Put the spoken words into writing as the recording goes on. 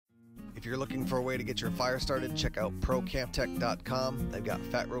If you're looking for a way to get your fire started, check out procamptech.com. They've got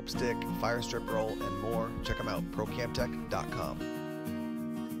fat rope stick, fire strip roll, and more. Check them out, procamptech.com.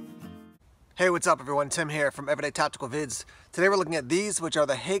 Hey, what's up everyone? Tim here from Everyday Tactical Vids. Today we're looking at these, which are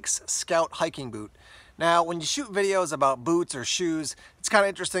the Haix Scout hiking boot. Now, when you shoot videos about boots or shoes, it's kind of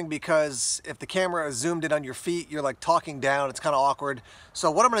interesting because if the camera is zoomed in on your feet, you're like talking down, it's kind of awkward.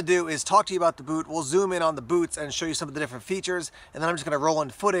 So what I'm going to do is talk to you about the boot. We'll zoom in on the boots and show you some of the different features, and then I'm just going to roll in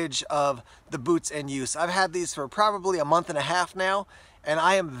footage of the boots in use. I've had these for probably a month and a half now, and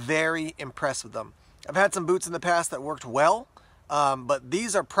I am very impressed with them. I've had some boots in the past that worked well, but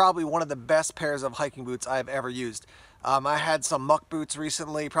these are probably one of the best pairs of hiking boots I've ever used. I had some muck boots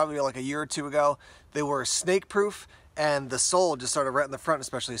recently, probably like a year or two ago. They were snake proof, and the sole just started right in the front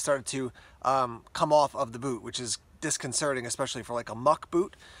especially, started to come off of the boot, which is disconcerting, especially for like a muck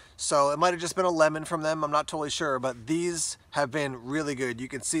boot. So it might have just been a lemon from them, I'm not totally sure, but these have been really good. You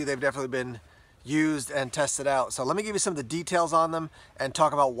can see they've definitely been used and tested out. So let me give you some of the details on them and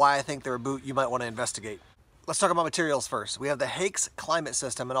talk about why I think they're a boot you might want to investigate. Let's talk about materials first. We have the Haix climate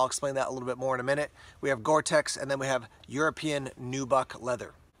system, and I'll explain that a little bit more in a minute. We have Gore-Tex, and then we have European nubuck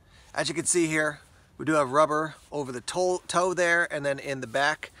leather. As you can see here, we do have rubber over the toe there, and then in the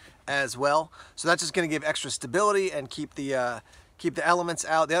back as well. So that's just going to give extra stability and keep the elements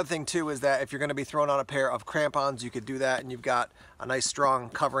out. The other thing too is that if you're going to be throwing on a pair of crampons, you could do that, and you've got a nice strong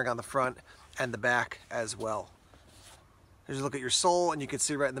covering on the front and the back as well. Here's a look at your sole, and you can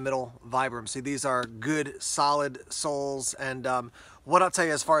see right in the middle, Vibram. See, these are good, solid soles, and what I'll tell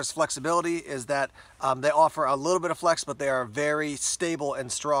you as far as flexibility is that they offer a little bit of flex, but they are very stable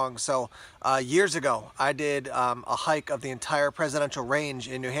and strong. So years ago, I did a hike of the entire Presidential Range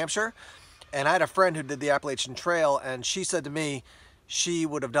in New Hampshire, and I had a friend who did the Appalachian Trail, and she said to me she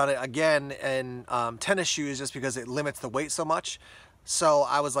would have done it again in tennis shoes just because it limits the weight so much. So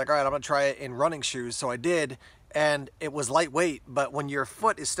I was like, all right, I'm gonna try it in running shoes. So I did, and it was lightweight, but when your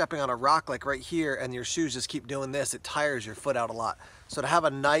foot is stepping on a rock like right here and your shoes just keep doing this, it tires your foot out a lot. So to have a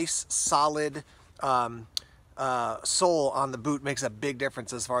nice solid sole on the boot makes a big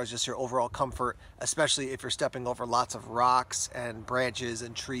difference as far as just your overall comfort, especially if you're stepping over lots of rocks and branches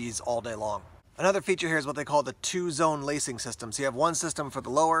and trees all day long. Another feature here is what they call the two-zone lacing system. So you have one system for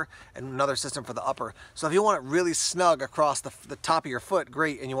the lower and another system for the upper. So if you want it really snug across the top of your foot,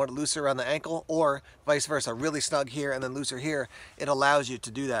 great, and you want it looser around the ankle, or vice versa, really snug here and then looser here, it allows you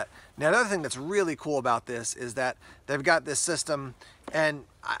to do that. Now, another thing that's really cool about this is that they've got this system, and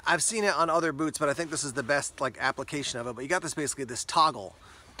I've seen it on other boots, but I think this is the best like application of it. But you got basically this toggle.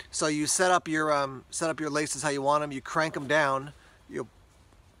 So you set up your laces how you want them, you crank them down, you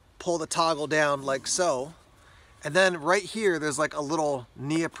pull the toggle down like so, and then right here there's like a little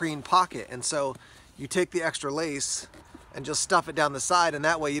neoprene pocket, and so you take the extra lace and just stuff it down the side, and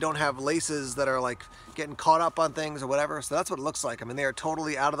that way you don't have laces that are like getting caught up on things or whatever. So that's what it looks like. I mean, they are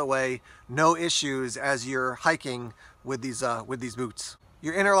totally out of the way, no issues as you're hiking with these boots.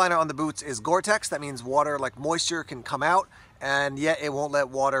 Your inner liner on the boots is Gore-Tex. That means water, like moisture, can come out, and yet it won't let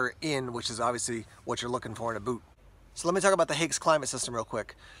water in, which is obviously what you're looking for in a boot. So let me talk about the Haix climate system real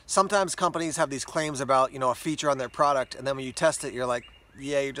quick. Sometimes companies have these claims about, a feature on their product, and then when you test it, you're like,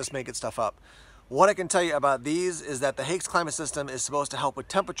 yeah, you're just making stuff up. What I can tell you about these is that the Haix climate system is supposed to help with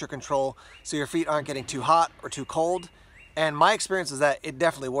temperature control so your feet aren't getting too hot or too cold. And my experience is that it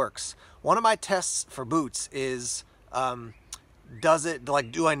definitely works. One of my tests for boots is,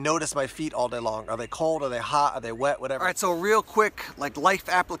 do I notice my feet all day long? Are they cold? Are they hot? Are they wet? Whatever. All right, so real quick, like life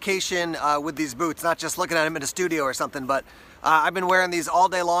application with these boots, not just looking at them in a studio or something, but I've been wearing these all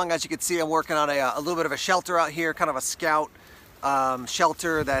day long. As you can see, I'm working on a little bit of a shelter out here, kind of a scout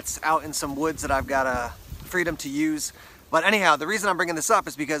shelter that's out in some woods that I've got freedom to use. But anyhow, the reason I'm bringing this up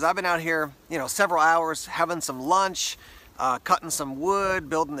is because I've been out here, several hours having some lunch, cutting some wood,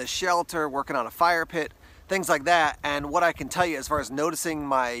 building this shelter, working on a fire pit, things like that. And what I can tell you as far as noticing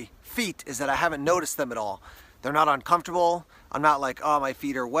my feet is that I haven't noticed them at all. They're not uncomfortable. I'm not like, oh, my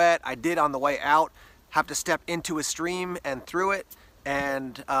feet are wet. I did on the way out have to step into a stream and through it.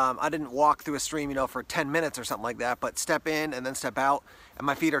 And I didn't walk through a stream, for 10 minutes or something like that, but step in and then step out, and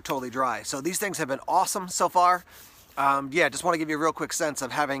my feet are totally dry. So these things have been awesome so far. Yeah, just want to give you a real quick sense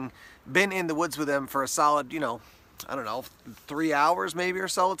of having been in the woods with them for a solid, I don't know, 3 hours maybe or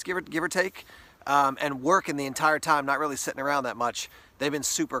so, let's give or take. And working the entire time, not really sitting around that much. They've been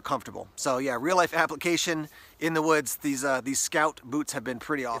super comfortable. So yeah, real life application in the woods. These Scout boots have been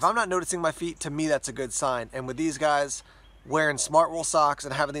pretty awesome. If I'm not noticing my feet, to me that's a good sign. And with these guys wearing smart wool socks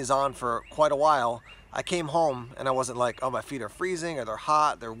and having these on for quite a while, I came home and I wasn't like, oh, my feet are freezing or they're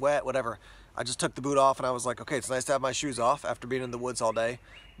hot, they're wet, whatever. I just took the boot off and I was like, okay, it's nice to have my shoes off after being in the woods all day,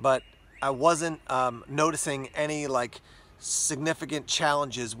 but I wasn't noticing any like significant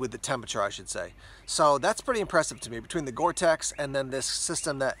challenges with the temperature, I should say. So that's pretty impressive to me. Between the Gore-Tex and then this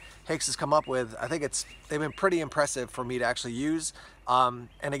system that Haix has come up with, I think they've been pretty impressive for me to actually use. And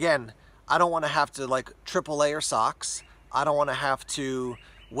again, I don't want to have to like triple layer socks. I don't want to have to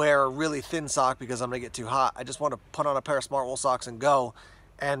wear a really thin sock because I'm gonna get too hot. I just want to put on a pair of smart wool socks and go.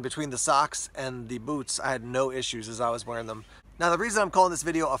 And between the socks and the boots, I had no issues as I was wearing them. Now the reason I'm calling this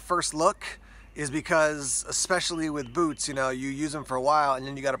video a first look is because, especially with boots, you know, you use them for a while and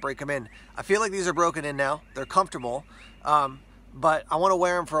then you got to break them in. I feel like these are broken in now. They're comfortable, but I want to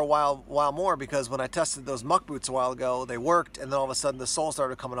wear them for a while more, because when I tested those muck boots a while ago, they worked, and then all of a sudden the sole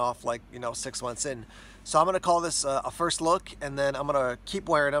started coming off, like, you know, 6 months in. So I'm going to call this a first look, and then I'm going to keep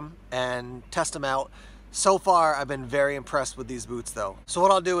wearing them and test them out. So far, I've been very impressed with these boots though. So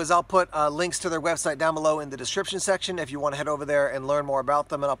what I'll do is I'll put links to their website down below in the description section if you want to head over there and learn more about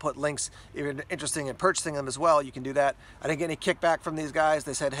them, and I'll put links if you're interested in purchasing them as well. You can do that. I didn't get any kickback from these guys.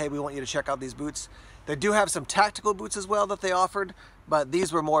 They said, hey, we want you to check out these boots. They do have some tactical boots as well that they offered, but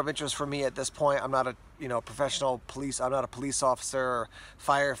these were more of interest for me at this point. I'm not a professional police. I'm not a police officer or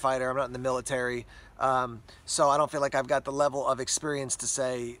firefighter. I'm not in the military. So I don't feel like I've got the level of experience to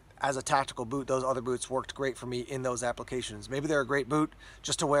say, as a tactical boot, those other boots worked great for me in those applications. Maybe they're a great boot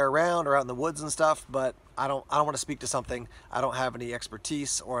just to wear around or out in the woods and stuff, but I don't want to speak to something I don't have any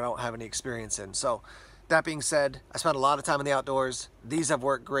expertise or I don't have any experience in. So that being said, I spent a lot of time in the outdoors. These have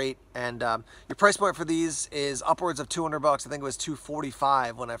worked great, and your price point for these is upwards of $200. I think it was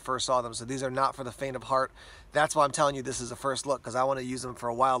 $245 when I first saw them. So these are not for the faint of heart. That's why I'm telling you this is a first look, because I want to use them for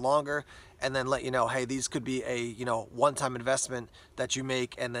a while longer and then let you know, hey, these could be a one-time investment that you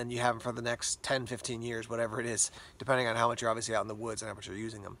make, and then you have them for the next 10, 15 years, whatever it is, depending on how much you're obviously out in the woods and how much you're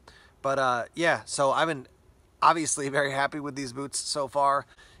using them. But yeah, so I've been obviously very happy with these boots so far.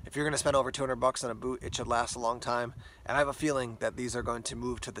 If you're going to spend over $200 on a boot, it should last a long time. And I have a feeling that these are going to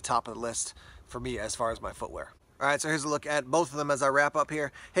move to the top of the list for me as far as my footwear. All right, so here's a look at both of them as I wrap up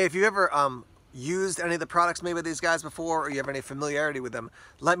here. Hey, if you ever used any of the products made by these guys before, or you have any familiarity with them,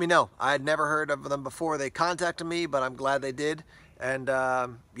 let me know. I had never heard of them before they contacted me, but I'm glad they did. And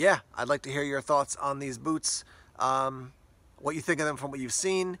yeah, I'd like to hear your thoughts on these boots. What you think of them from what you've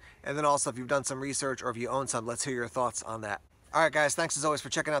seen, and then also if you've done some research or if you own some, let's hear your thoughts on that. Alright guys, thanks as always for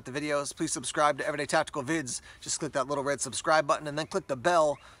checking out the videos. Please subscribe to Everyday Tactical Vids. Just click that little red subscribe button and then click the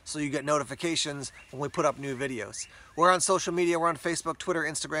bell so you get notifications when we put up new videos. We're on social media. We're on Facebook, Twitter,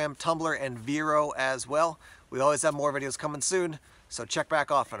 Instagram, Tumblr, and Vero as well. We always have more videos coming soon, so check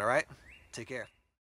back often, alright? Take care.